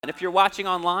And if you're watching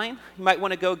online, you might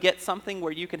want to go get something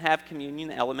where you can have communion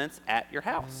elements at your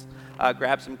house.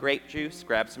 Grab some grape juice,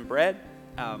 grab some bread.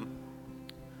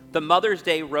 The Mother's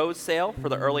Day Rose Sale for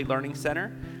the Early Learning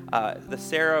Center, the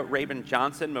Sarah Rabin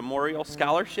Johnson Memorial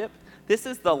Scholarship. This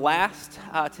is the last,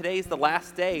 today's the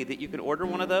last day that you can order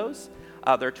one of those.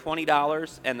 They're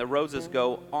 $20, and the roses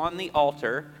go on the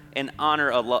altar in honor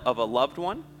of a loved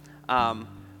one.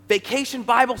 Vacation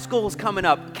Bible School is coming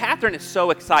up. Catherine is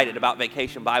so excited about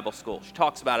Vacation Bible School. She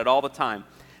talks about it all the time.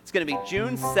 It's going to be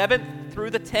June 7th through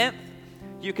the 10th.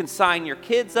 You can sign your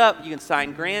kids up. You can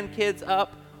sign grandkids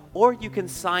up. Or you can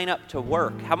sign up to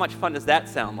work. How much fun does that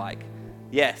sound like?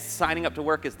 Yes, signing up to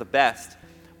work is the best.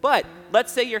 But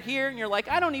let's say you're here and you're like,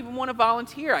 I don't even want to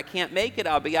volunteer. I can't make it.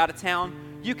 I'll be out of town.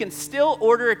 You can still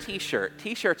order a t-shirt.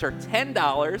 T-shirts are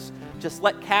 $10. Just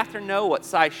let Catherine know what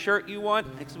size shirt you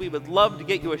want, because we would love to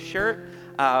get you a shirt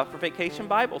for Vacation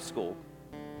Bible School.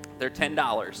 They're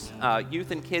 $10.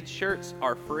 Youth and kids shirts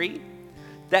are free.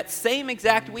 That same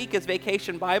exact week as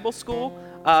Vacation Bible School,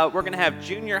 we're going to have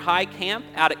junior high camp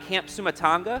out at Camp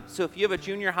Sumatanga. So if you have a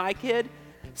junior high kid,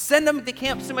 send them to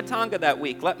Camp Sumatanga that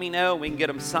week. Let me know. We can get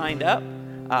them signed up.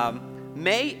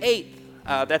 May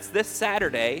 8th, that's this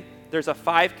Saturday, there's a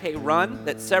 5K run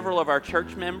that several of our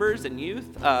church members and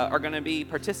youth are going to be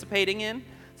participating in.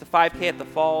 It's a 5K at the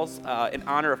Falls in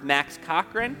honor of Max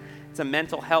Cochran. It's a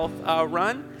mental health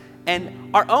run.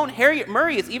 And our own Harriet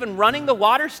Murray is even running the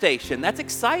water station. That's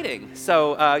exciting.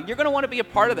 So you're going to want to be a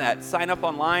part of that. Sign up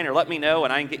online or let me know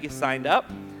and I can get you signed up.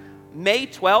 May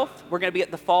 12th, we're going to be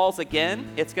at the Falls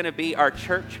again. It's going to be our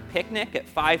church picnic at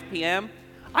 5 p.m.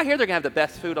 I hear they're going to have the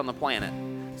best food on the planet.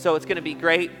 So it's going to be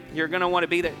great. You're going to want to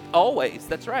be there always.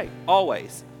 That's right,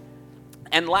 always.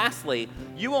 And lastly,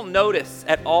 you will notice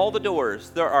at all the doors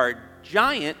there are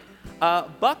giant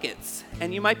buckets.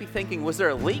 And you might be thinking, was there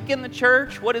a leak in the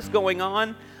church? What is going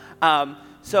on?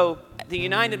 So the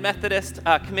United Methodist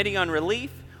Committee on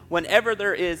Relief, whenever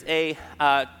there is a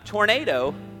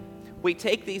tornado, we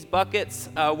take these buckets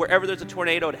wherever there's a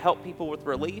tornado to help people with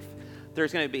relief.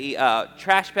 There's going to be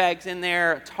trash bags in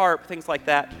there, a tarp, things like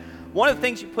that. One of the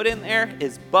things you put in there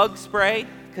is bug spray,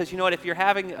 because you know what, if you're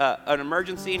having an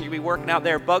emergency and you'll be working out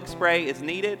there, bug spray is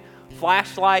needed,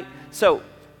 flashlight. So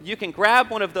you can grab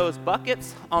one of those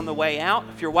buckets on the way out.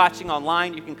 If you're watching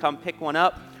online, you can come pick one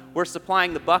up. We're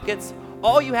supplying the buckets.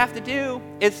 All you have to do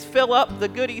is fill up the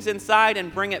goodies inside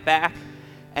and bring it back,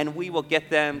 and we will get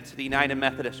them to the United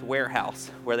Methodist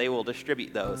warehouse where they will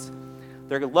distribute those.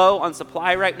 They're low on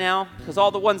supply right now because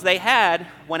all the ones they had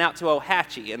went out to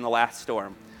Ohatchee in the last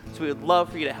storm. So we would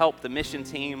love for you to help the mission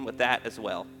team with that as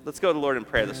well. Let's go to the Lord in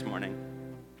prayer this morning.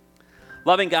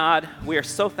 Loving God, we are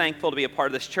so thankful to be a part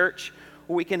of this church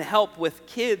where we can help with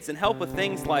kids and help with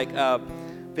things like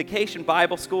Vacation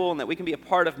Bible School, and that we can be a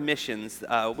part of missions.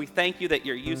 We thank you that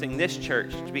you're using this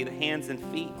church to be the hands and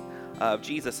feet of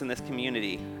Jesus in this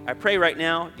community. I pray right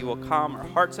now you will calm our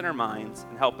hearts and our minds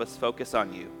and help us focus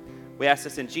on you. We ask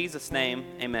this in Jesus' name,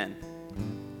 amen.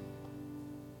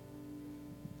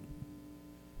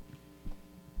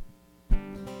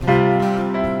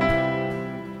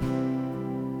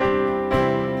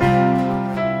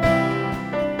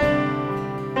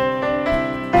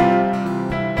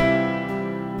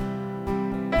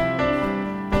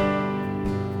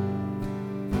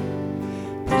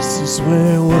 This is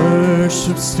where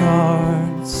worship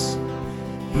starts,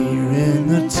 here in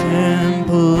the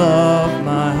temple of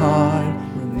my heart,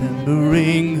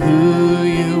 remembering who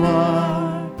you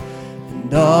are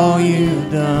and all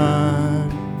you've done.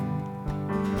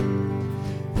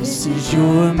 This is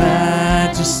your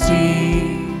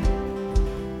majesty,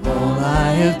 all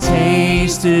I have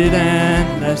tasted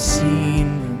and I've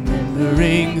seen,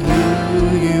 remembering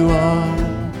who you are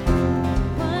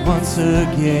once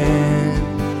again.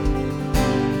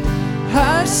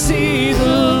 I see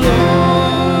the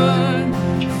Lord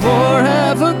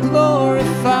forever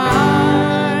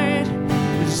glorified,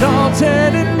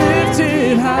 exalted and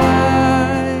lifted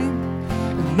high,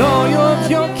 and all of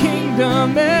your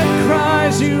kingdom and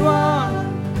cries you are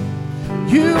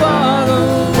the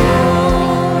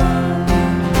Lord.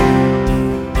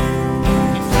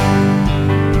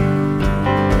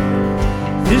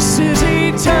 This is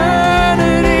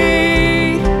eternity,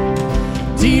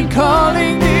 deep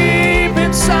calling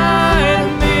inside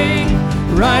of me,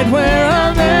 right where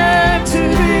I'm meant to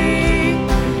be,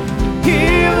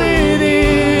 here with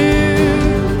you.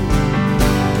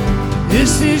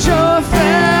 This is your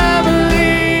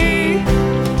family,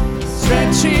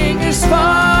 stretching as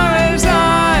far as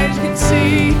eyes can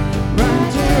see,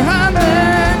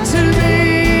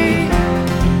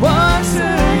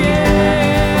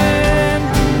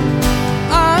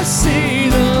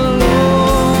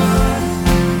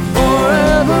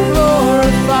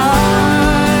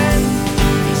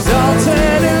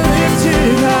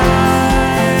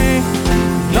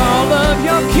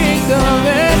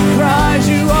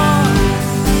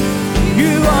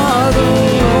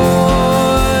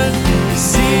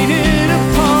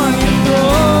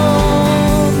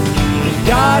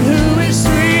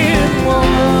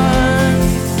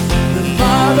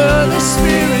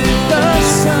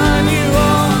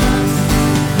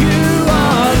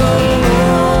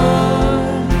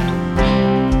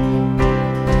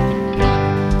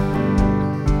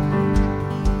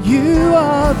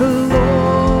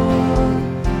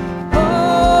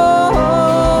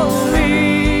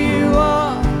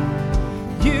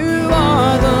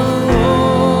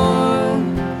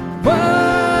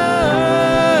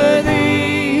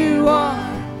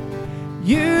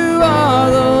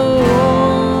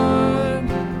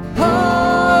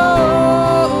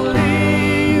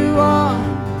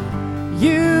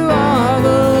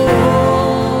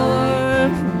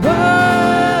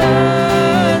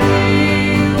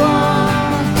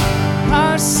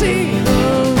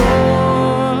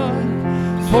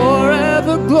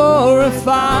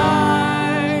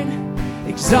 glorified,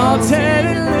 exalted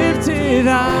and lifted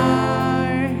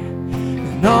high,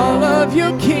 and all of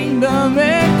your kingdom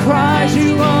and cries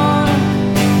you are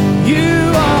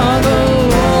the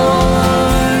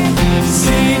Lord,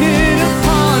 seated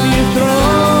upon your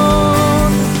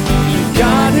throne, the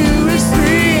God who is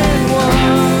three in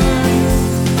one,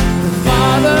 the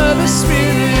Father, the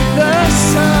Spirit, the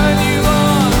Son, you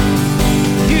are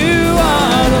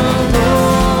the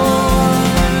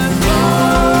Lord,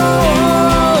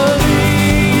 holy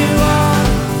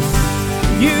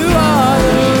you are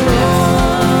the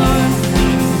Lord,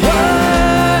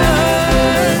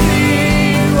 worthy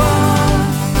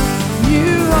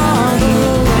you are the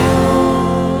Lord.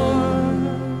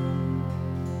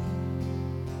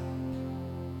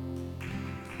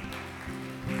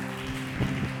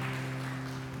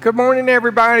 Good morning,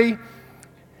 everybody.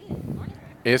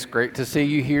 It's great to see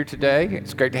you here today.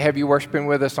 It's great to have you worshiping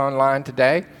with us online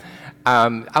today.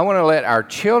 I want to let our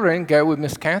children go with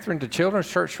Miss Catherine to Children's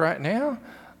Church right now.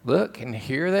 Look, and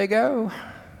here they go.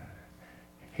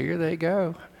 Here they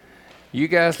go. You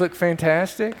guys look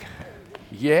fantastic.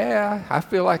 Yeah, I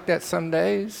feel like that some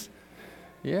days.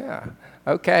 Yeah.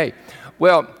 Okay.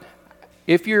 Well,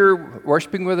 if you're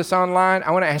worshiping with us online,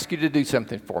 I want to ask you to do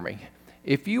something for me.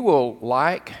 If you will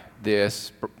like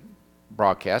this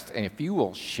broadcast, and if you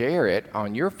will share it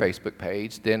on your Facebook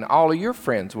page, then all of your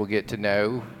friends will get to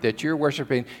know that you're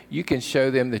worshiping. You can show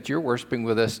them that you're worshiping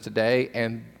with us today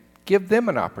and give them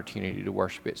an opportunity to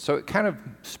worship it. So it kind of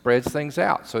spreads things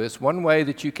out. So it's one way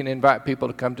that you can invite people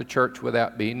to come to church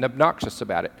without being obnoxious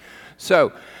about it.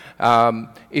 So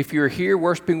if you're here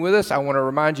worshiping with us, I want to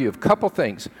remind you of a couple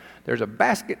things. There's a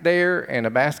basket there and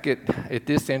a basket at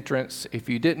this entrance. If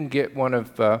you didn't get one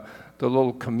of the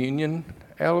little communion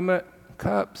element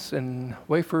cups and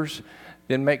wafers,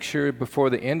 then make sure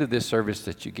before the end of this service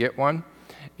that you get one.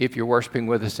 If you're worshiping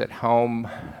with us at home,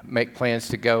 make plans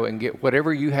to go and get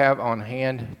whatever you have on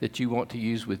hand that you want to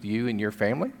use with you and your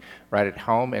family right at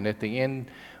home. And at the end,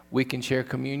 we can share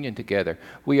communion together.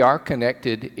 We are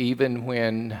connected even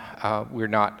when we're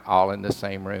not all in the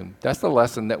same room. That's the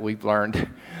lesson that we've learned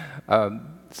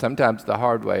sometimes the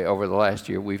hard way over the last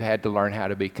year. We've had to learn how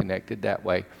to be connected that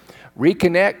way.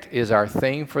 Reconnect is our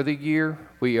theme for the year.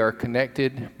 We are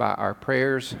connected by our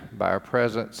prayers, by our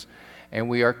presence, and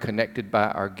we are connected by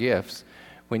our gifts.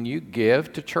 When you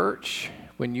give to church,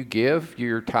 when you give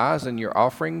your tithes and your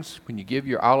offerings, when you give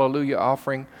your Alleluia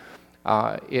offering,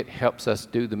 it helps us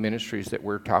do the ministries that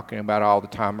we're talking about all the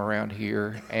time around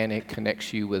here, and it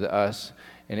connects you with us,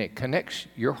 and it connects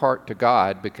your heart to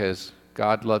God because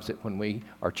God loves it when we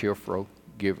are cheerful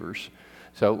givers.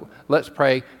 So let's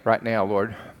pray right now,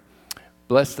 Lord.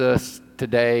 Bless us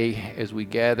today as we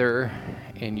gather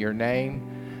in your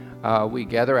name. We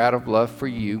gather out of love for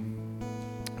you.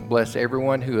 Bless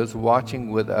everyone who is watching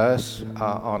with us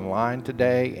online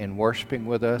today and worshiping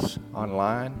with us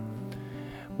online.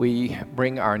 We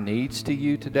bring our needs to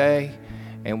you today,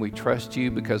 and we trust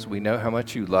you because we know how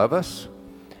much you love us,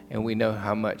 and we know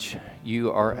how much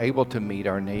you are able to meet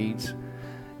our needs.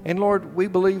 And Lord, we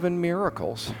believe in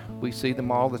miracles. We see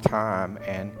them all the time,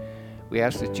 and we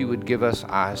ask that you would give us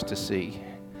eyes to see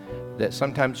that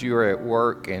sometimes you are at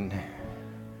work in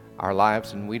our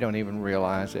lives and we don't even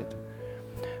realize it.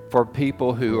 For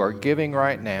people who are giving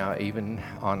right now, even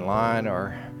online,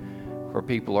 or for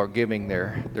people who are giving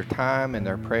their time and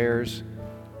their prayers,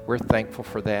 we're thankful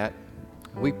for that.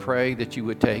 We pray that you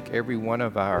would take every one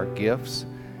of our gifts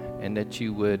and that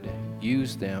you would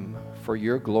use them for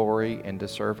your glory and to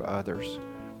serve others.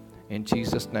 In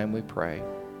Jesus' name we pray.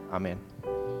 Amen.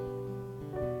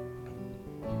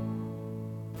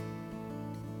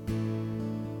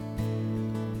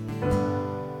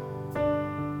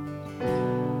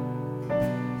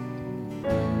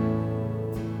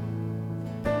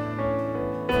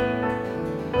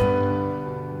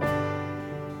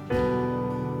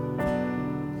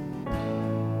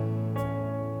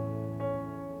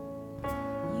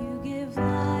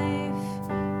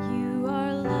 You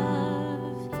are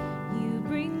love, you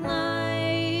bring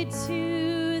light to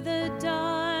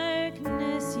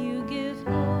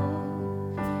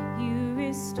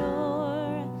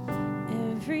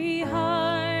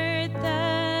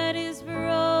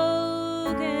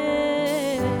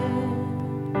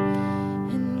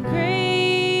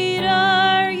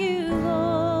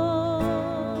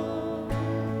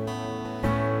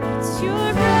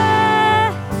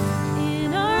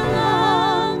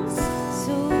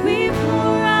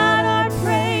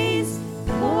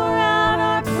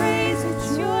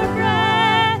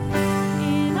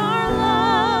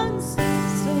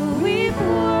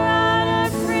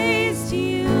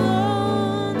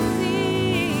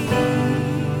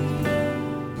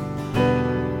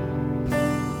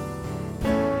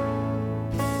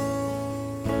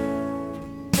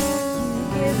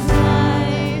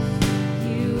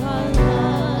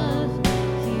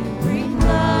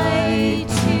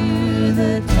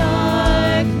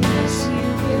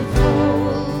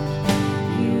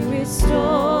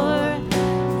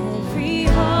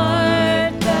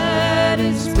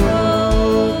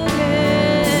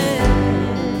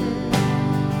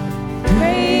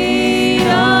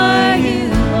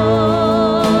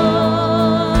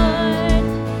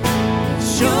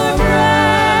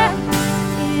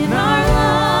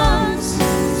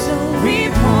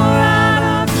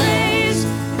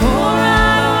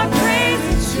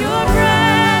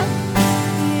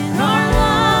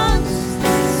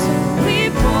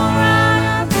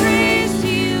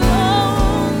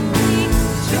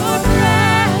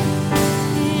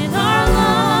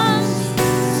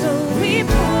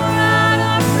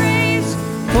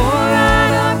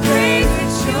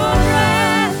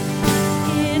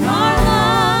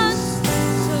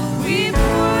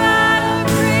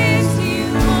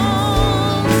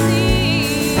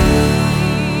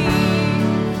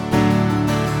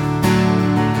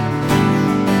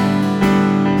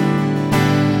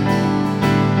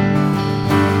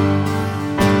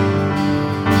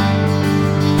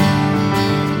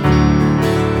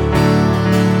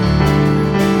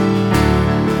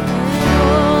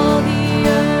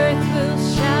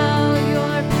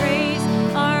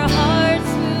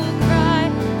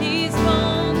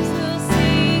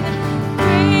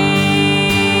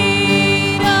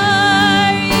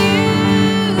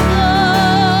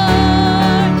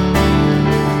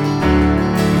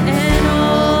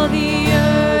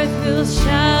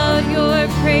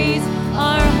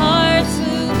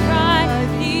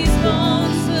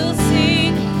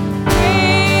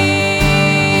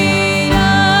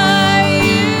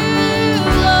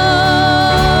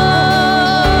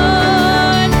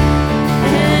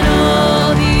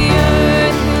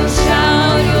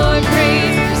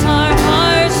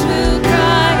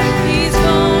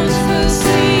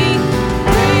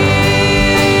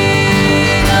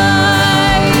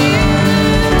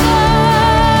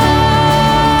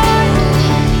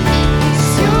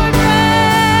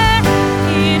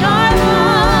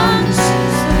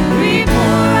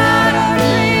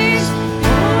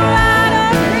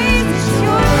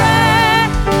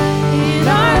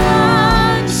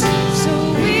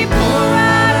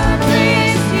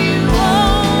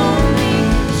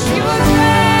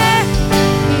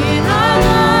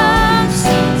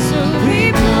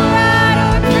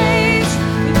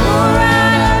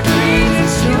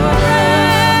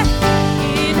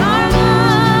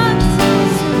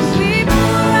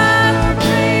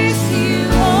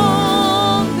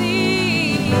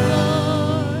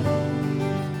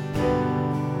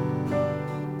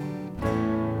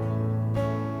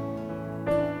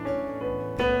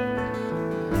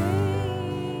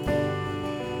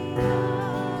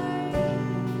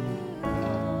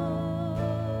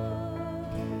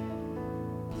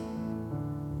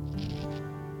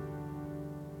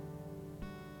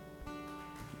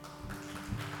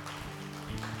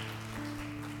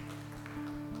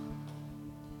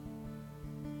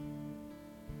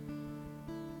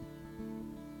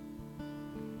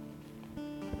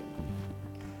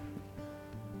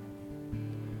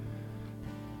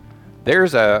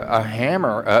There's a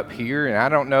hammer up here, and I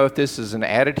don't know if this is an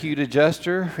attitude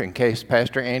adjuster in case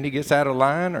Pastor Andy gets out of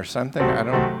line or something.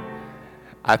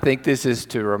 I think this is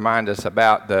to remind us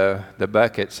about the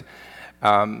buckets.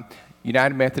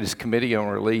 United Methodist Committee on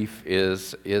Relief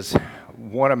is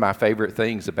one of my favorite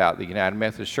things about the United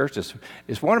Methodist Church.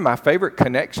 It's one of my favorite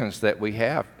connections that we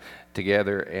have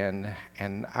together,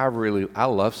 and I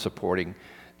love supporting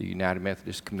the United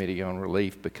Methodist Committee on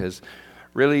Relief, because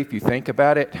really, if you think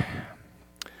about it,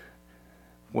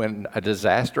 when a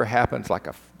disaster happens, like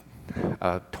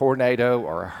a tornado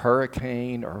or a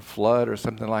hurricane or a flood or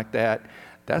something like that,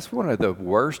 that's one of the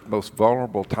worst, most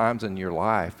vulnerable times in your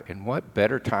life. And what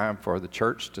better time for the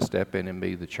church to step in and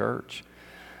be the church?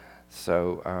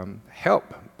 So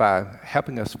help by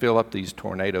helping us fill up these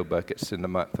tornado buckets in the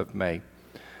month of May.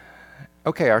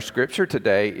 Okay, our scripture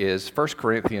today is 1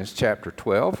 Corinthians chapter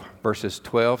 12, verses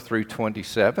 12 through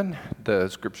 27. The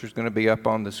scripture is going to be up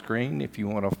on the screen if you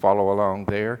want to follow along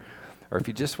there, or if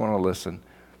you just want to listen.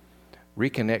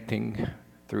 Reconnecting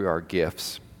through our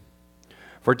gifts.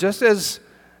 For just as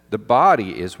the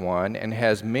body is one and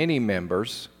has many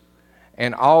members,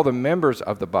 and all the members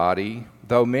of the body,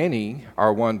 though many,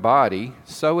 are one body,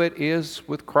 so it is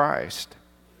with Christ.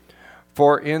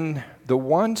 For in the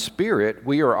one Spirit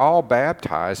we are all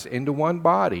baptized into one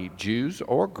body, Jews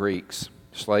or Greeks,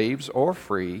 slaves or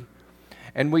free,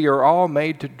 and we are all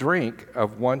made to drink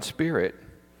of one Spirit.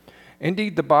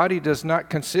 Indeed, the body does not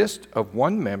consist of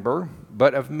one member,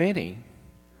 but of many.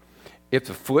 If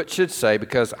the foot should say,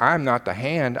 because I am not the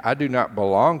hand, I do not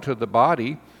belong to the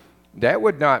body, that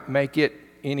would not make it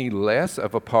any less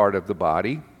of a part of the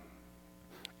body.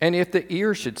 And if the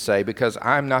ear should say, because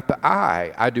I am not the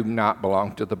eye, I do not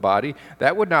belong to the body,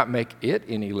 that would not make it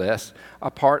any less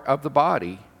a part of the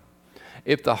body.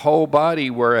 If the whole body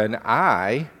were an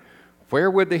eye, where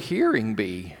would the hearing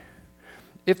be?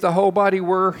 If the whole body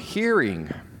were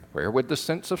hearing, where would the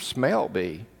sense of smell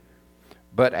be?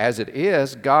 But as it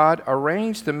is, God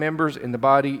arranged the members in the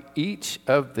body, each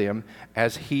of them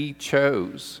as He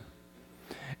chose.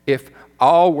 If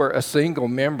all were a single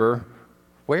member,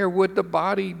 where would the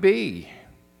body be?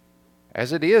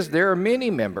 As it is, there are many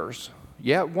members,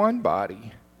 yet one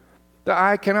body. The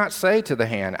eye cannot say to the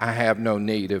hand, I have no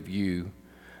need of you,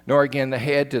 nor again the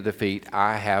head to the feet,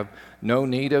 I have no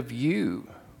need of you.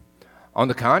 On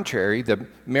the contrary, the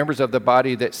members of the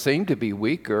body that seem to be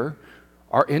weaker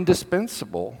are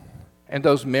indispensable, and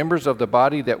those members of the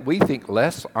body that we think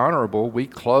less honorable we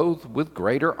clothe with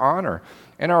greater honor,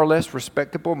 and our less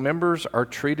respectable members are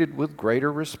treated with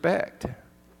greater respect.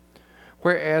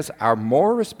 Whereas our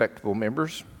more respectable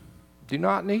members do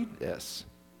not need this.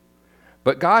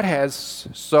 But God has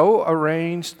so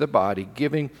arranged the body,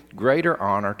 giving greater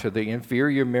honor to the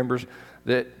inferior members,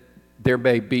 that there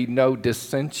may be no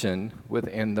dissension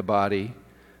within the body,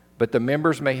 but the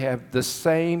members may have the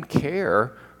same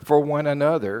care for one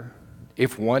another.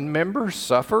 If one member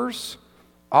suffers,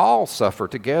 all suffer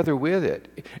together with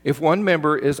it. If one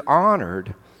member is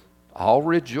honored, all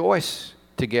rejoice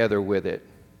together with it.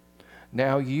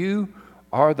 Now you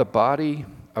are the body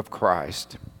of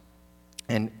Christ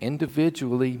and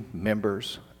individually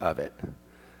members of it.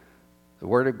 The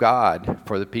word of God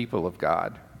for the people of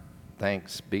God.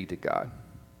 Thanks be to God.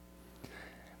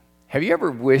 Have you ever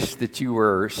wished that you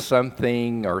were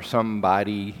something or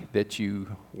somebody that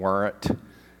you weren't?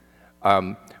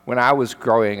 When I was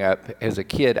growing up as a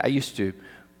kid, I used to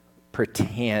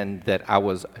pretend that I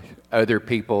was other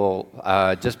people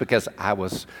just because I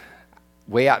was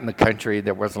way out in the country.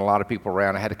 There wasn't a lot of people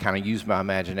around. I had to kind of use my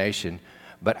imagination.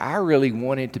 But I really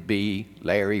wanted to be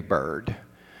Larry Bird.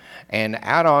 And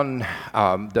out on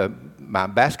my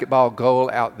basketball goal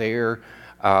out there,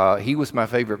 he was my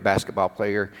favorite basketball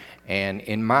player. And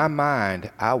in my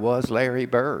mind, I was Larry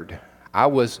Bird. I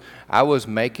was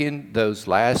making those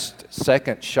last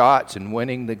second shots and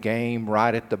winning the game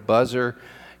right at the buzzer,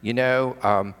 you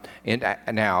know. And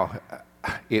now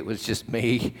it was just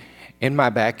me in my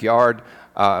backyard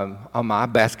on my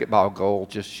basketball goal,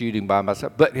 just shooting by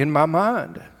myself. But in my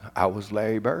mind, I was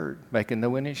Larry Bird making the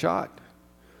winning shot.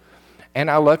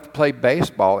 And I loved to play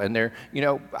baseball, and there, you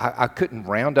know, I couldn't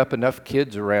round up enough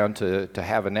kids around to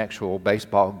have an actual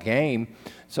baseball game,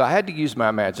 so I had to use my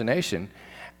imagination.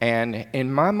 And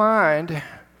in my mind,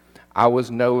 I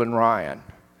was Nolan Ryan.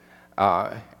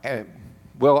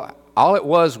 Well, all it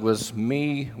was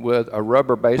me with a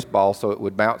rubber baseball so it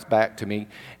would bounce back to me.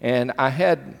 And I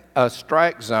had a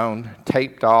strike zone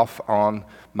taped off on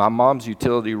my mom's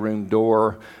utility room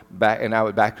door, and I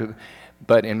would back to,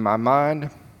 but in my mind,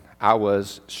 I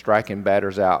was striking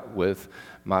batters out with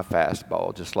my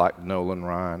fastball, just like Nolan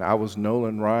Ryan. I was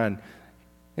Nolan Ryan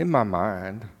in my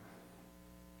mind.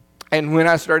 And when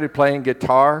I started playing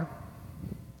guitar,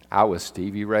 I was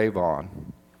Stevie Ray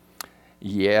Vaughan.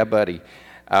 Yeah, buddy.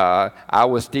 I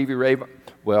was Stevie Ray Vaughan.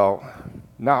 Well,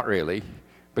 not really.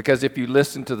 Because if you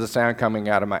listen to the sound coming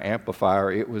out of my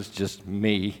amplifier, it was just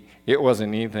me. It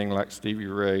wasn't anything like Stevie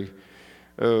Ray.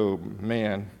 Oh,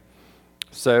 man.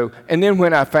 So, and then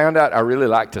when I found out I really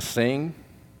liked to sing,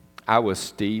 I was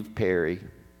Steve Perry.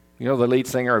 You know, the lead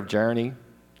singer of Journey?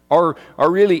 Or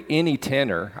really any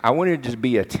tenor. I wanted to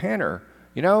be a tenor,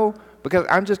 you know, because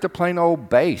I'm just a plain old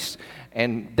bass.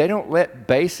 And they don't let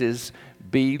basses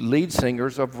be lead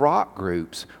singers of rock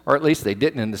groups, or at least they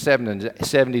didn't in the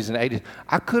 70s and 80s.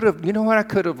 I could have, you know what, I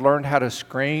could have learned how to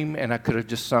scream, and I could have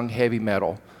just sung heavy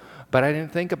metal, but I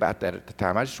didn't think about that at the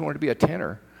time. I just wanted to be a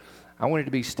tenor. I wanted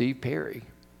to be Steve Perry,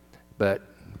 but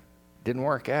it didn't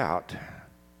work out.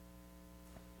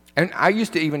 And I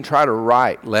used to even try to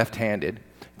write left-handed.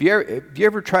 Have you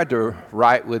ever tried to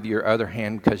write with your other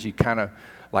hand because you kind of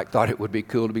like thought it would be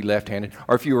cool to be left-handed?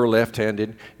 Or if you were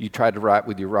left-handed, you tried to write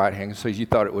with your right hand, so you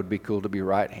thought it would be cool to be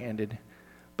right-handed.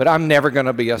 But I'm never going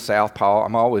to be a southpaw.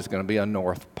 I'm always going to be a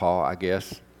northpaw, I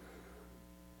guess.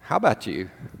 How about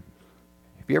you?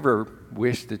 Have you ever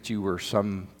wished that you were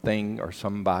something or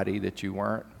somebody that you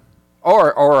weren't?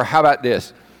 Or how about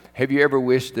this? Have you ever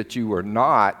wished that you were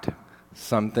not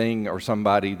something or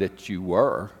somebody that you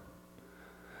were?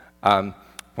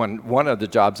 When one of the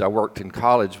jobs I worked in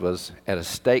college was at a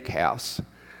steakhouse.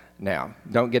 Now,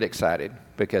 don't get excited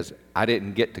because I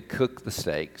didn't get to cook the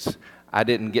steaks. I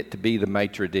didn't get to be the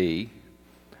maitre d'.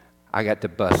 I got to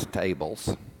bus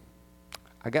tables.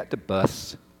 I got to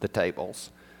bus the tables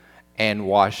and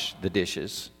wash the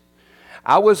dishes.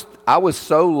 I was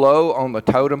so low on the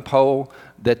totem pole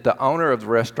that the owner of the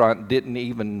restaurant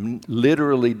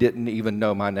literally didn't even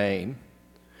know my name.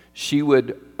 She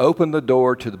would open the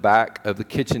door to the back of the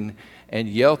kitchen and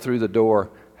yell through the door,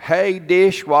 "Hey,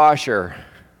 dishwasher."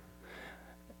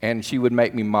 And she would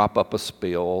make me mop up a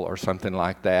spill or something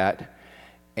like that.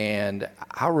 And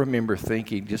I remember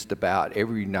thinking just about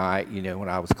every night, you know, when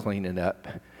I was cleaning up,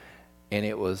 and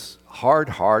it was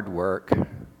hard work.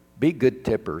 Be good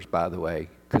tippers, by the way,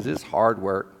 because it's hard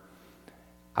work.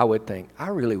 I would think, I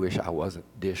really wish I wasn't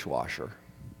dishwasher.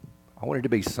 I wanted to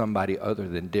be somebody other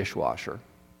than dishwasher.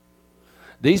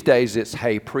 These days, it's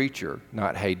hey preacher,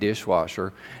 not hey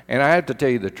dishwasher. And I have to tell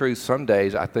you the truth, some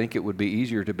days I think it would be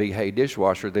easier to be hey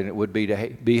dishwasher than it would be to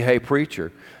be hey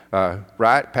preacher.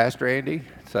 Right, Pastor Andy?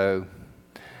 So,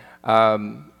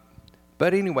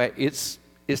 but anyway, it's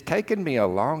taken me a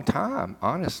long time,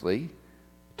 honestly,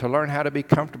 to learn how to be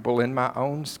comfortable in my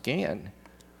own skin.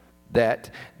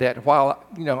 That while,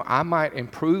 you know, I might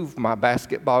improve my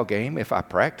basketball game if I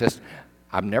practiced,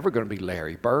 I'm never going to be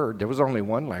Larry Bird. There was only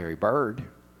one Larry Bird.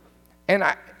 And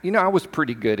I was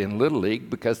pretty good in Little League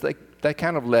because they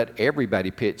kind of let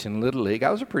everybody pitch in Little League. I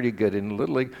was pretty good in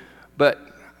Little League, but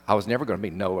I was never going to be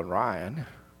Nolan Ryan.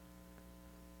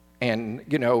 And,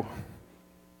 you know,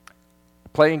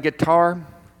 playing guitar,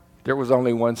 there was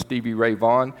only one Stevie Ray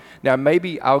Vaughan. Now,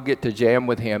 maybe I'll get to jam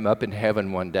with him up in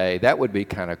heaven one day. That would be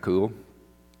kind of cool.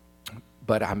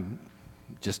 But I'm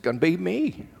just going to be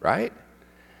me, right?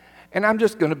 And I'm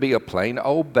just going to be a plain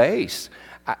old bass.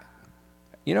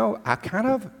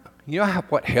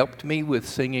 What helped me with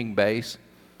singing bass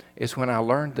is when I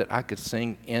learned that I could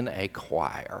sing in a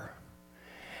choir.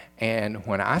 And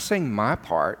when I sing my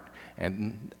part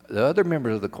and the other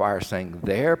members of the choir sang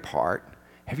their part,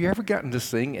 have you ever gotten to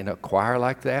sing in a choir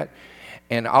like that?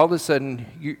 And all of a sudden,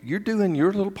 you're doing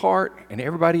your little part and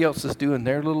everybody else is doing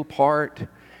their little part.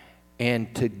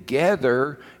 And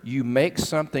together, you make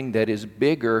something that is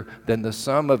bigger than the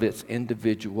sum of its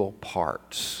individual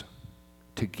parts.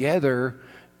 Together,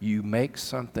 you make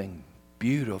something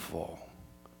beautiful.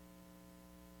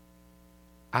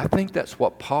 I think that's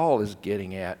what Paul is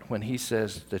getting at when he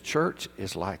says the church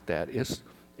is like that.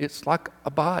 It's like a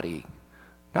body.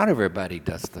 Not everybody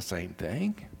does the same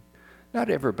thing. Not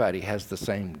everybody has the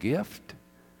same gift.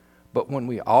 But when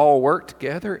we all work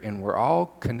together and we're all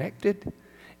connected,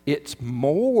 it's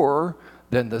more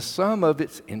than the sum of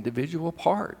its individual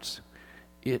parts.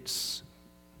 It's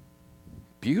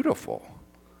beautiful.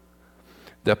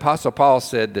 The Apostle Paul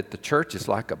said that the church is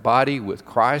like a body with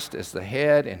Christ as the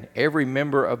head and every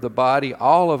member of the body,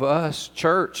 all of us,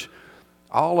 church,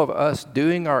 all of us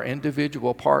doing our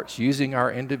individual parts, using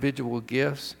our individual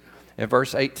gifts. In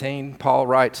verse 18, Paul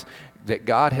writes that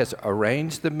God has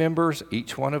arranged the members,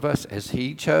 each one of us, as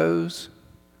he chose.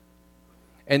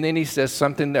 And then he says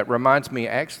something that reminds me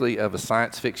actually of a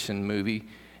science fiction movie.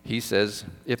 He says,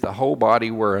 if the whole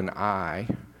body were an eye,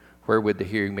 where would the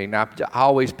hearing be? Now, I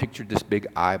always pictured this big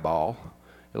eyeball,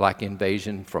 like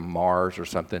invasion from Mars or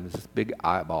something. It's this big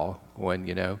eyeball going,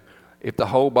 if the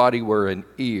whole body were an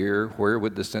ear, where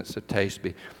would the sense of taste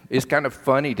be? It's kind of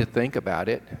funny to think about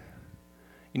it.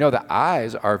 The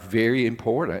eyes are very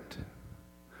important,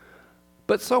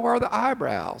 but so are the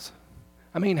eyebrows.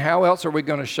 I mean, how else are we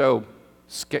going to show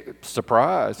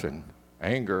surprise and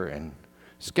anger and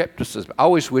skepticism? I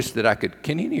always wish that I could.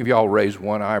 Can any of y'all raise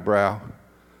one eyebrow?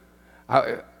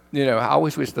 I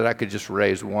always wish that I could just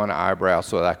raise one eyebrow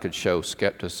so that I could show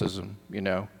skepticism,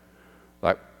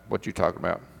 like what you talking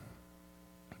about.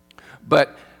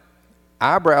 But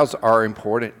eyebrows are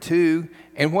important too.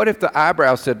 And what if the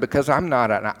eyebrow said, because I'm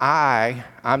not an eye,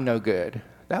 I'm no good?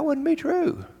 That wouldn't be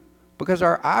true, because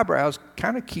our eyebrows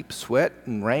kind of keep sweat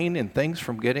and rain and things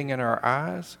from getting in our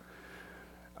eyes.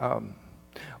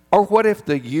 Or what if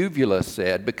the uvula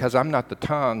said, because I'm not the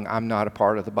tongue, I'm not a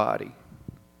part of the body?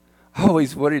 I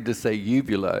always wanted to say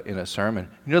uvula in a sermon.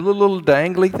 The little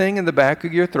dangly thing in the back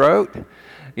of your throat,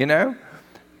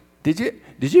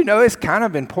 Did you know it's kind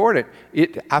of important?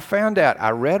 I found out, I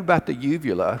read about the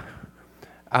uvula.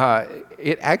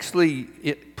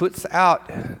 It puts out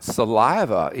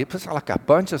saliva. It puts out like a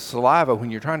bunch of saliva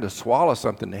when you're trying to swallow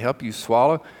something to help you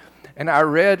swallow. And I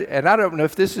read, and I don't know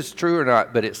if this is true or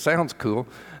not, but it sounds cool,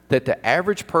 that the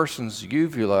average person's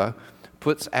uvula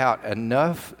puts out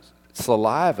enough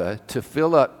saliva to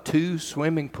fill up 2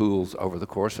 swimming pools over the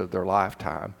course of their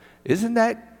lifetime. Isn't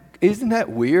that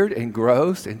weird and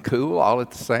gross and cool all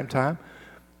at the same time?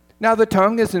 Now, the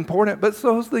tongue is important, but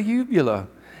so is the uvula.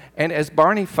 And as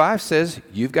Barney Fife says,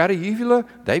 you've got a uvula,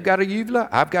 they've got a uvula,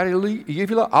 I've got a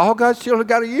uvula, all God's children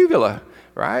got a uvula,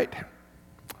 right?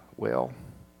 Well,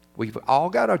 we've all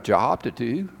got a job to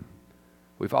do.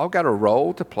 We've all got a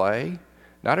role to play.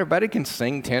 Not everybody can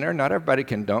sing tenor. Not everybody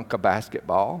can dunk a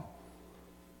basketball.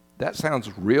 That sounds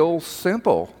real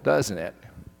simple, doesn't it?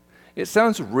 It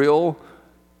sounds real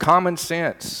common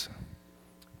sense,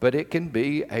 but it can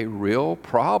be a real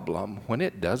problem when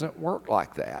it doesn't work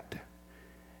like that.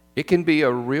 It can be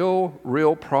a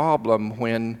real problem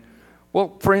when,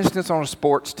 well, for instance, on a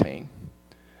sports team.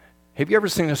 Have you ever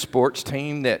seen a sports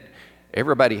team that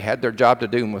everybody had their job to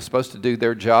do and was supposed to do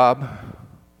their job,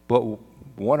 but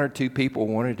 1 or 2 people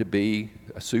wanted to be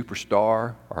a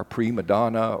superstar or a prima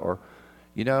donna, or,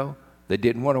 they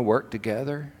didn't want to work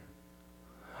together?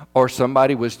 Or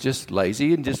somebody was just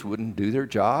lazy and just wouldn't do their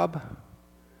job?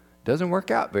 Doesn't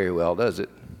work out very well, does it?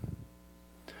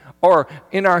 Or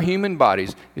in our human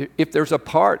bodies, if there's a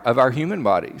part of our human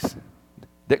bodies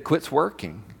that quits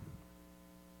working,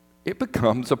 it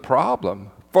becomes a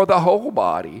problem for the whole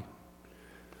body.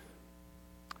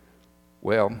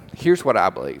 Well, here's what I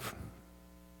believe.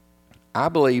 I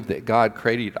believe that God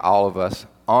created all of us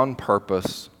on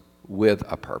purpose with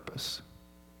a purpose.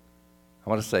 I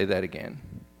want to say that again.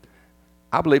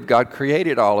 I believe God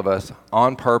created all of us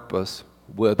on purpose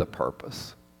with a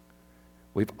purpose.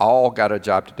 We've all got a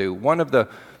job to do. One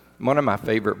of my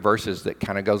favorite verses that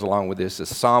kind of goes along with this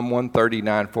is Psalm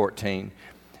 139:14.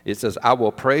 It says, I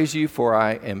will praise you, for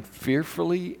I am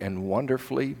fearfully and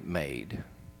wonderfully made.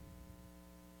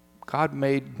 God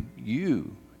made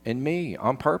you and me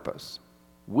on purpose,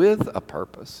 with a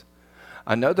purpose.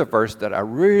 Another verse that I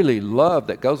really love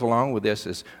that goes along with this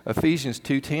is Ephesians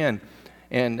 2:10.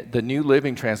 And the New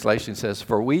Living Translation says,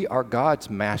 for we are God's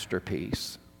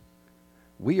masterpiece.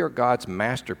 We are God's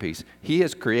masterpiece. He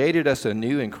has created us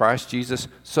anew in Christ Jesus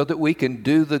so that we can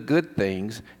do the good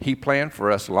things He planned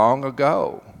for us long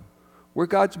ago. We're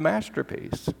God's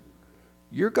masterpiece.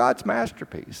 You're God's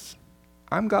masterpiece.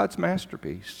 I'm God's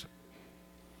masterpiece.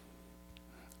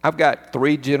 I've got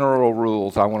 3 general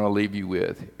rules I want to leave you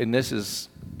with. And this is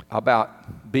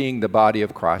about being the body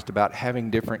of Christ, about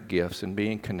having different gifts and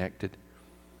being connected.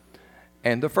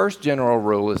 And the first general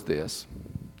rule is this: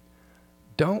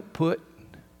 don't put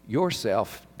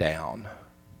yourself down.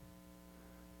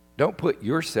 Don't put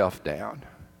yourself down.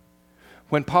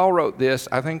 When Paul wrote this,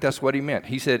 I think that's what he meant.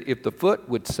 He said, if the foot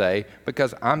would say,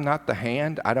 because I'm not the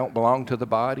hand, I don't belong to the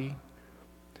body,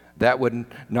 that would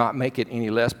not make it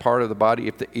any less part of the body.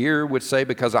 If the ear would say,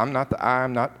 because I'm not the eye,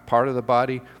 I'm not part of the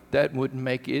body, that wouldn't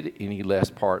make it any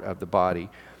less part of the body.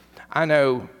 I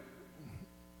know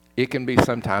it can be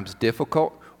sometimes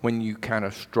difficult when you kind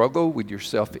of struggle with your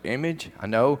self-image. I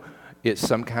know it's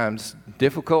sometimes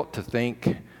difficult to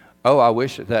think, oh, I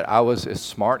wish that I was as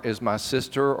smart as my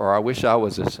sister, or I wish I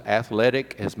was as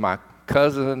athletic as my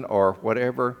cousin, or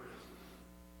whatever.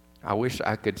 I wish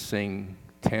I could sing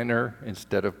tenor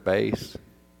instead of bass.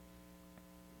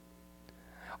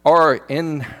 Or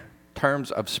in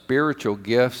terms of spiritual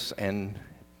gifts and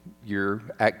your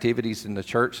activities in the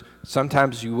church.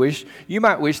 Sometimes you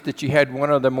might wish that you had one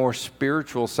of the more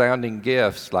spiritual sounding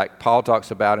gifts, like Paul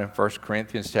talks about in 1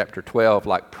 Corinthians chapter 12,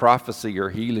 like prophecy or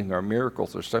healing or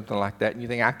miracles or something like that. And you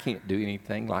think, I can't do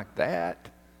anything like that.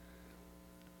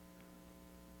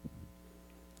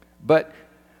 But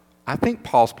I think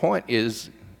Paul's point is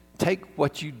take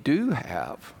what you do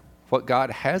have, what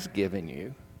God has given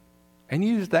you, and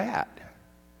use that.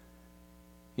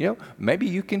 You know, maybe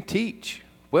you can teach.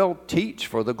 Well, teach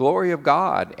for the glory of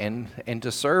God and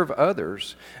to serve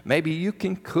others. Maybe you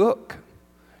can cook.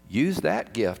 Use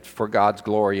that gift for God's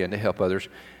glory and to help others.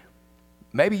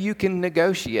 Maybe you can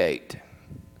negotiate.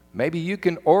 Maybe you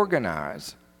can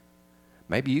organize.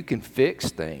 Maybe you can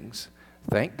fix things.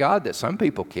 Thank God that some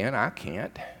people can. I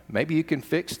can't. Maybe you can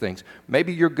fix things.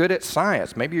 Maybe you're good at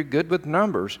science. Maybe you're good with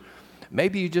numbers.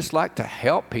 Maybe you just like to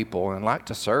help people and like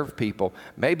to serve people.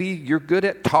 Maybe you're good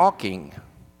at talking.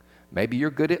 Maybe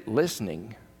you're good at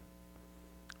listening.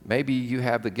 Maybe you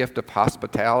have the gift of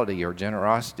hospitality or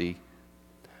generosity.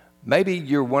 Maybe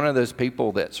you're one of those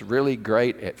people that's really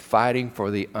great at fighting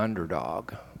for the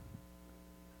underdog.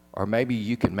 Or maybe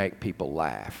you can make people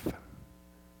laugh.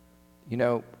 You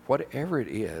know, whatever it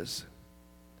is,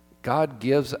 God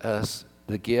gives us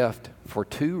the gift for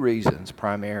two reasons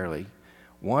primarily.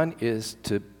 One is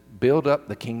to build up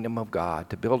the kingdom of God,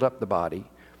 to build up the body.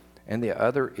 And the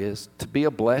other is to be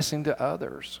a blessing to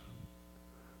others.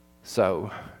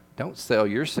 So don't sell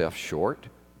yourself short.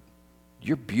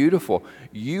 You're beautiful.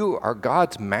 You are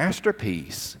God's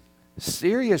masterpiece.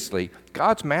 Seriously,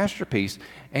 God's masterpiece.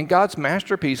 And God's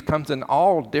masterpiece comes in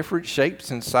all different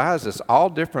shapes and sizes, all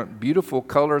different beautiful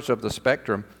colors of the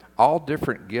spectrum, all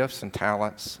different gifts and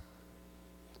talents.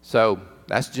 So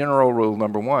that's general rule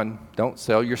number one. Don't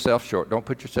sell yourself short. Don't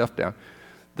put yourself down.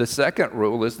 The second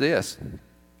rule is this.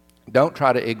 Don't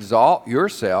try to exalt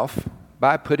yourself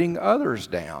by putting others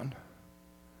down.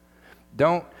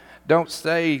 Don't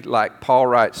say, like Paul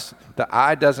writes, the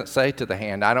eye doesn't say to the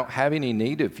hand, I don't have any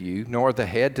need of you, nor the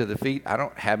head to the feet, I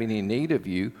don't have any need of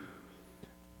you.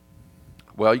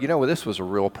 Well, you know, this was a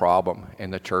real problem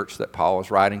in the church that Paul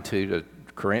was writing to the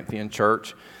Corinthian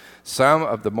church. Some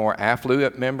of the more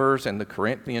affluent members in the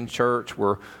Corinthian church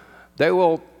were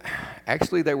abusing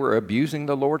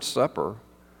the Lord's Supper.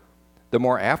 The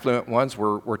more affluent ones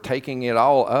were taking it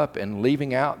all up and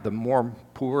leaving out the more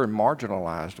poor and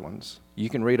marginalized ones. You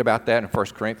can read about that in 1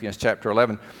 Corinthians chapter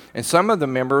 11. And some of the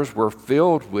members were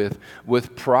filled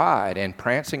with pride and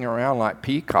prancing around like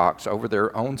peacocks over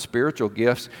their own spiritual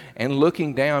gifts and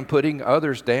looking down, putting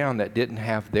others down that didn't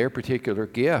have their particular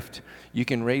gift. You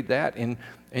can read that in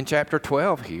chapter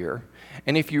 12 here.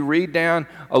 And if you read down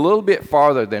a little bit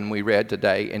farther than we read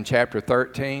today in chapter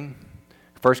 13,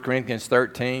 1 Corinthians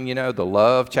 13, you know, the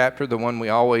love chapter, the one we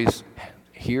always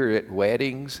hear at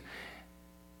weddings.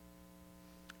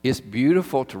 It's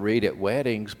beautiful to read at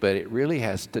weddings, but it really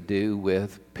has to do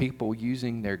with people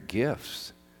using their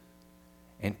gifts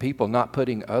and people not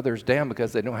putting others down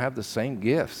because they don't have the same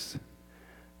gifts.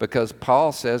 Because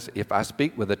Paul says, if I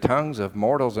speak with the tongues of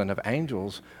mortals and of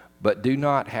angels, but do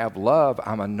not have love,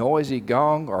 I'm a noisy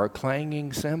gong or a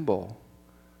clanging cymbal.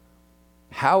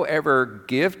 However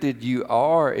gifted you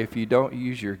are, if you don't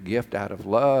use your gift out of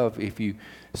love, if you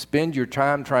spend your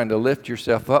time trying to lift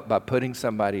yourself up by putting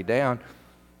somebody down,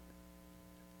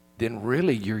 then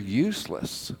really you're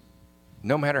useless,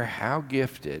 no matter how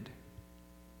gifted.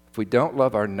 If we don't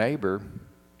love our neighbor,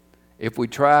 if we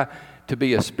try to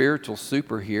be a spiritual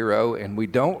superhero and we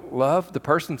don't love the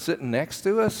person sitting next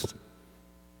to us,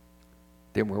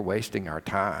 then we're wasting our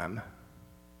time.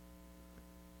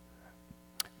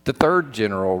 The third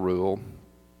general rule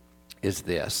is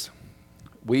this.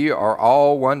 We are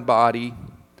all one body.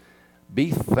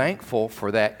 Be thankful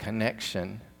for that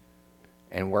connection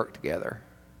and work together.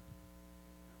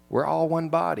 We're all one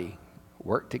body.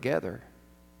 Work together.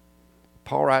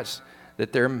 Paul writes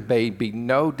that there may be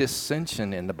no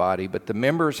dissension in the body, but the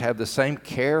members have the same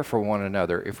care for one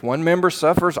another. If one member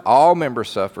suffers, all members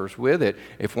suffers with it.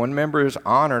 If one member is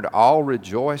honored, all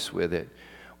rejoice with it.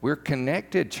 We're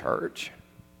connected, church.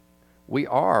 We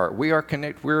are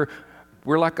connected.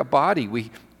 We're like a body.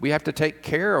 We have to take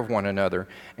care of one another.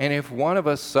 And if one of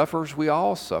us suffers, we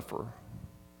all suffer.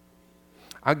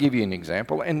 I'll give you an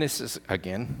example, and this is,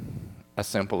 again, a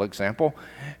simple example.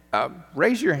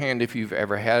 Raise your hand if you've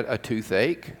ever had a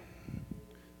toothache.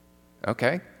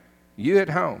 Okay. You at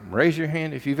home, raise your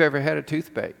hand if you've ever had a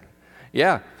toothache.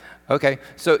 Yeah. Okay.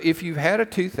 So if you've had a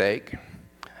toothache,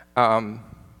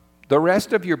 the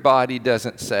rest of your body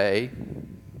doesn't say,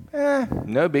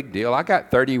 no big deal. I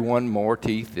got 31 more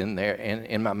teeth in there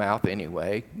in my mouth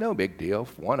anyway. No big deal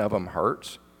if one of them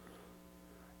hurts.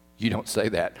 You don't say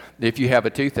that. If you have a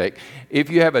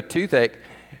toothache,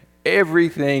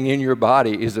 everything in your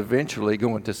body is eventually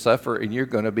going to suffer, and you're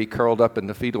going to be curled up in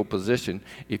the fetal position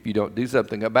if you don't do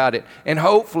something about it. And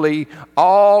hopefully,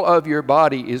 all of your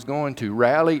body is going to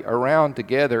rally around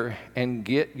together and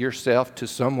get yourself to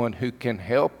someone who can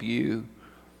help you.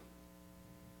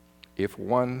 If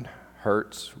one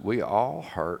hurts, we all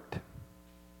hurt.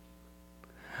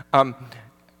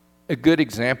 A good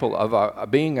example of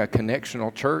being a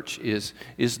connectional church is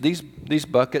these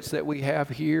buckets that we have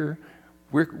here.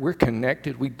 We're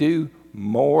connected. We do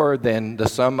more than the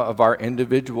sum of our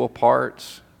individual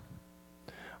parts.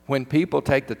 When people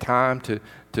take the time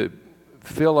to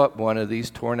fill up one of these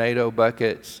tornado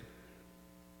buckets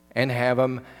and have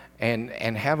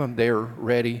them there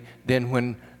ready, then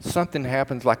when something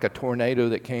happens like a tornado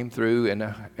that came through in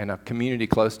a community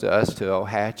close to us, to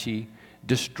Ohatchee,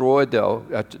 destroyed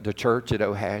the church at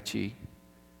Ohatchee,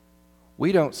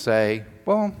 we don't say,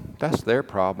 well, that's their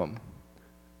problem.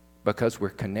 Because we're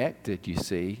connected, you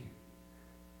see.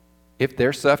 If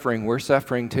they're suffering, we're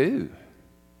suffering too.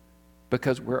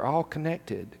 Because we're all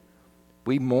connected.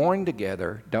 We mourn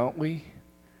together, don't we?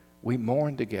 We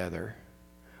mourn together.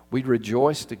 We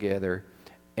rejoice together.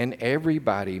 And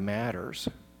everybody matters.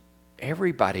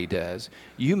 Everybody does.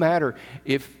 You matter.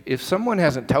 If someone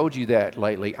hasn't told you that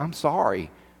lately, I'm sorry.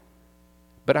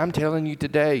 But I'm telling you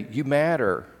today, you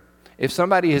matter. If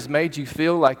somebody has made you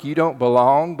feel like you don't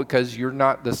belong because you're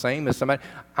not the same as somebody,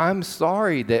 I'm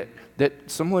sorry that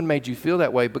someone made you feel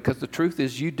that way, because the truth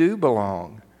is you do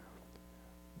belong.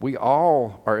 We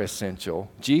all are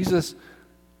essential. Jesus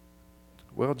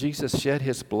shed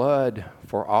his blood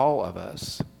for all of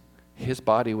us. His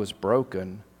body was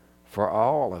broken for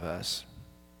all of us.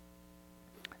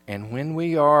 And when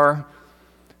we are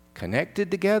connected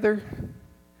together,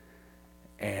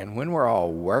 and when we're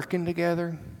all working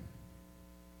together,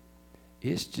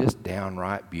 it's just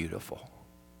downright beautiful.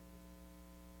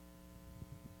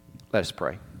 Let us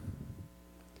pray.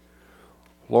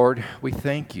 Lord, we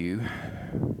thank you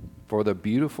for the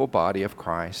beautiful body of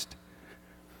Christ.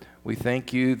 We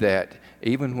thank you that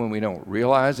even when we don't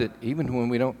realize it, even when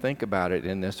we don't think about it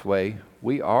in this way,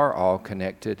 we are all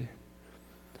connected.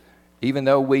 Even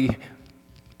though we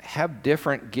have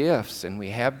different gifts and we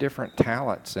have different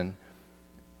talents and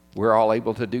we're all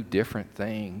able to do different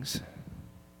things,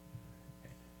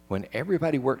 when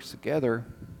everybody works together,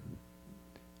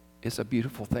 it's a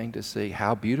beautiful thing to see.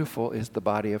 How beautiful is the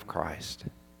body of Christ.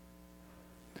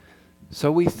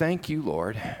 So we thank you,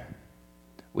 Lord.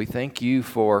 We thank you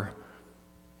for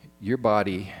your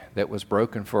body that was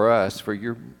broken for us, for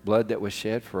your blood that was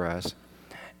shed for us.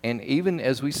 And even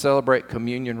as we celebrate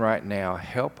communion right now,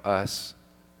 help us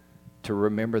to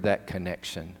remember that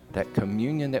connection, that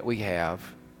communion that we have,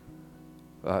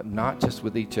 not just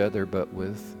with each other, but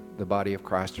with the body of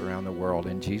Christ around the world.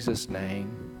 In Jesus'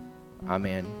 name,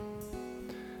 amen.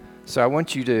 So I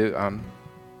want you to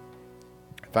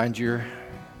find your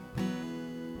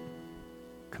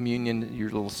communion, your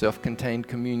little self-contained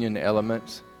communion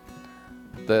elements.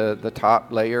 The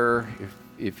top layer,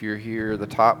 if you're here, the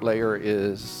top layer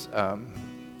is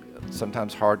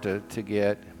sometimes hard to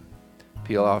get,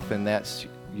 peel off, and that's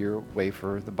your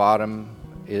wafer. The bottom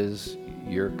is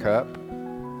your cup.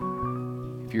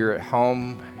 If you're at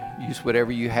home, use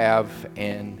whatever you have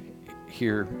and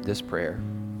hear this prayer.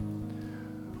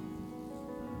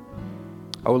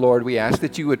 Oh Lord, we ask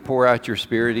that you would pour out your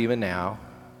Spirit even now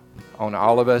on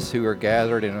all of us who are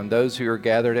gathered and on those who are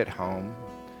gathered at home,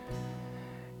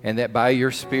 and that by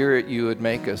your Spirit you would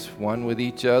make us one with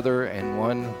each other and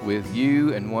one with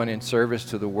you and one in service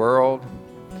to the world,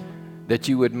 that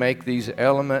you would make these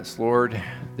elements, Lord,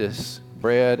 this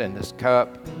bread and this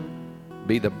cup,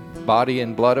 be the body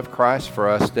and blood of Christ for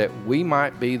us, that we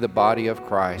might be the body of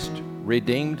Christ,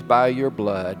 redeemed by your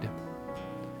blood,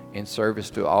 in service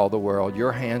to all the world,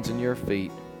 your hands and your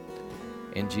feet.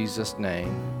 In Jesus'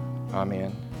 name,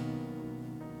 amen.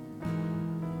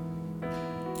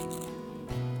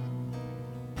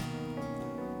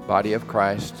 Body of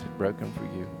Christ broken for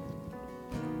you.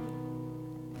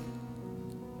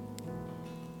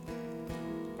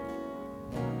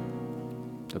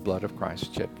 The blood of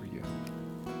Christ shed for you.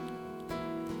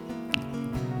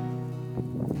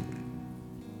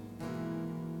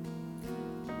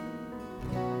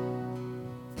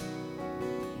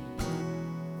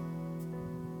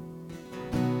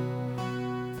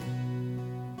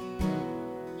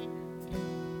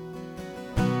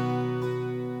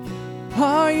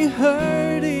 Are you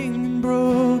hurting and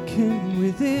broken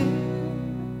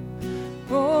within?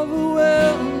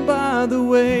 Overwhelmed by the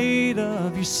weight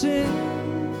of your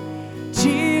sin?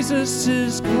 Jesus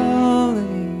is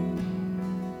calling.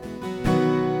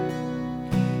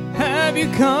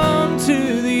 you come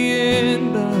to the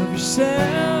end of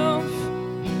yourself?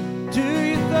 Do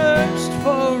you thirst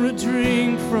for a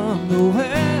drink from the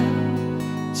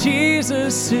well?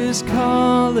 Jesus is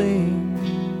calling.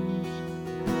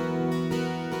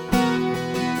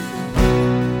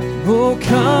 Oh,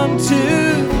 come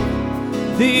to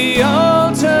the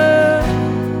altar.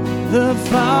 The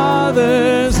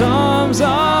Father's arms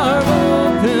are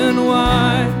open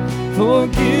wide.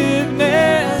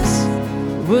 Forgiveness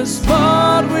was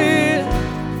bought with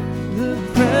the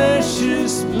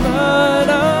precious blood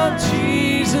of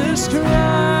Jesus Christ.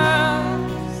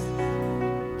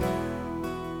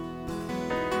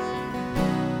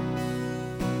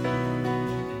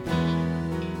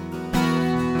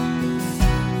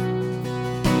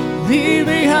 Leave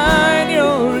behind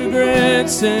your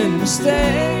regrets and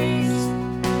mistakes.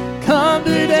 Come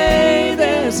today,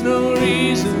 there's no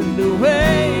reason to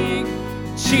wait.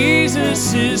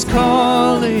 Jesus is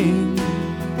calling.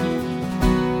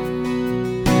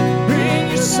 Bring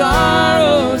your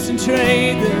sorrows and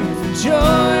trade them for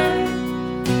joy.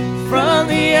 From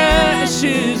the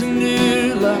ashes, a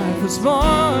new life was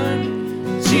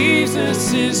born.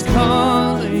 Jesus is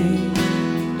calling.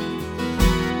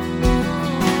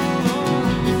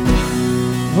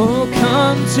 Oh,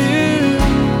 come to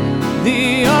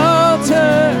the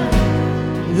altar.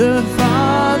 The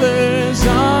Father's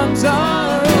arms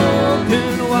are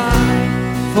open wide.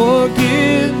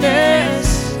 Forgiveness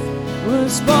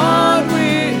was bought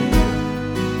with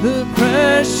the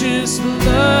precious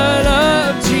blood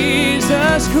of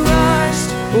Jesus Christ.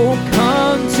 Oh,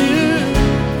 come to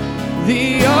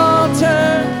the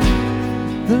altar.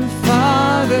 The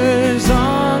Father's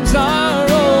arms are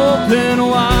open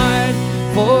wide.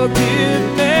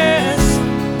 Forgiveness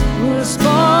was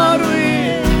bought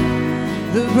with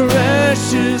the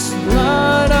precious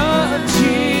blood of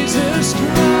Jesus Christ.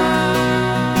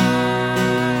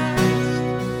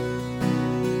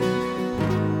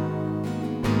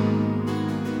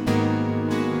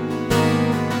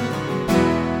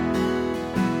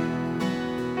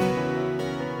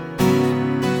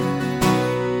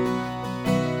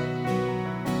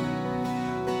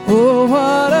 Oh,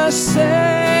 what a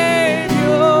Savior!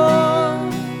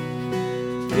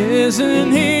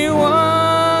 Isn't He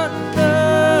wonderful?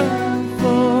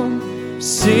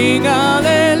 Sing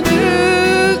hallelujah,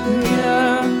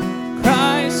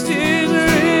 Christ is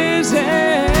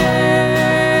risen.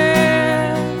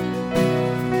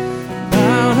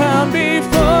 Bow down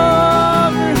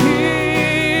before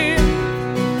Him,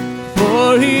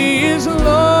 for He is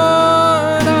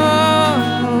Lord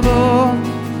of all.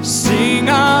 Sing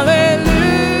hallelujah,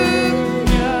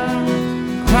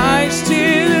 Christ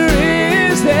is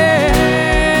risen.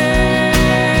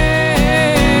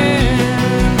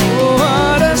 Oh,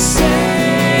 what a Savior!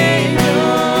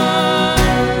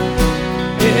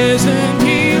 Isn't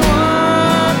He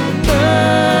wonderful?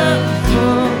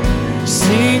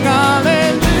 Sing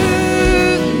hallelujah,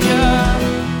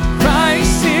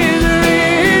 Christ is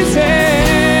risen.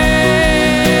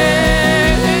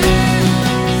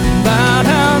 Bow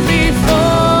down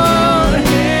before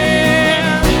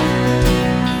Him,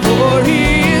 for He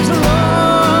is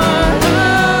Lord of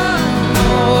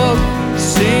all.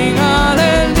 Sing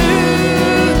hallelujah,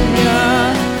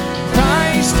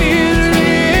 Christ is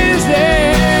risen.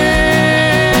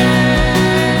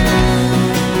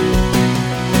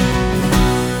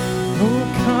 Oh,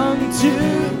 come to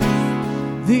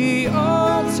the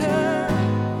altar.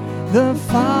 The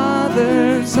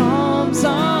Father's arms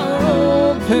are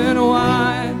open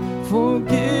wide.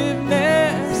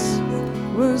 Forgiveness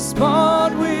was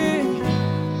bought with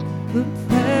the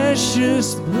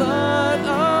precious blood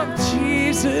of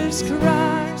Jesus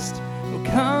Christ. Oh,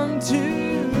 come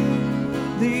to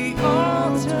the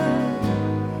altar.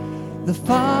 The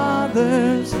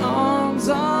Father's arms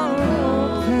are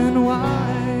open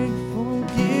wide.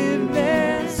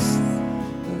 Forgiveness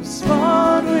was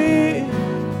bought with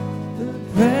the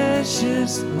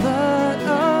precious blood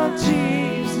of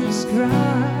Jesus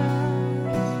Christ.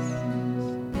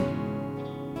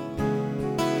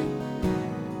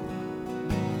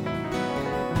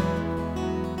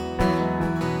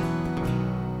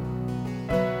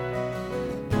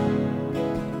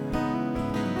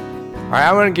 All right,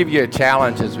 I want to give you a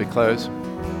challenge as we close.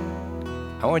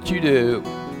 I want you to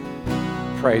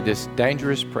pray this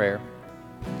dangerous prayer.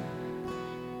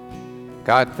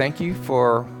 God, thank you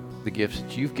for the gifts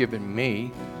that you've given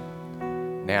me.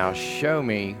 Now show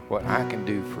me what I can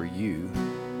do for you.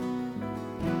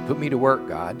 Put me to work,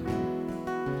 God.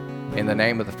 In the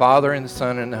name of the Father, and the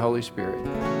Son, and the Holy Spirit.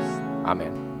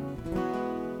 Amen.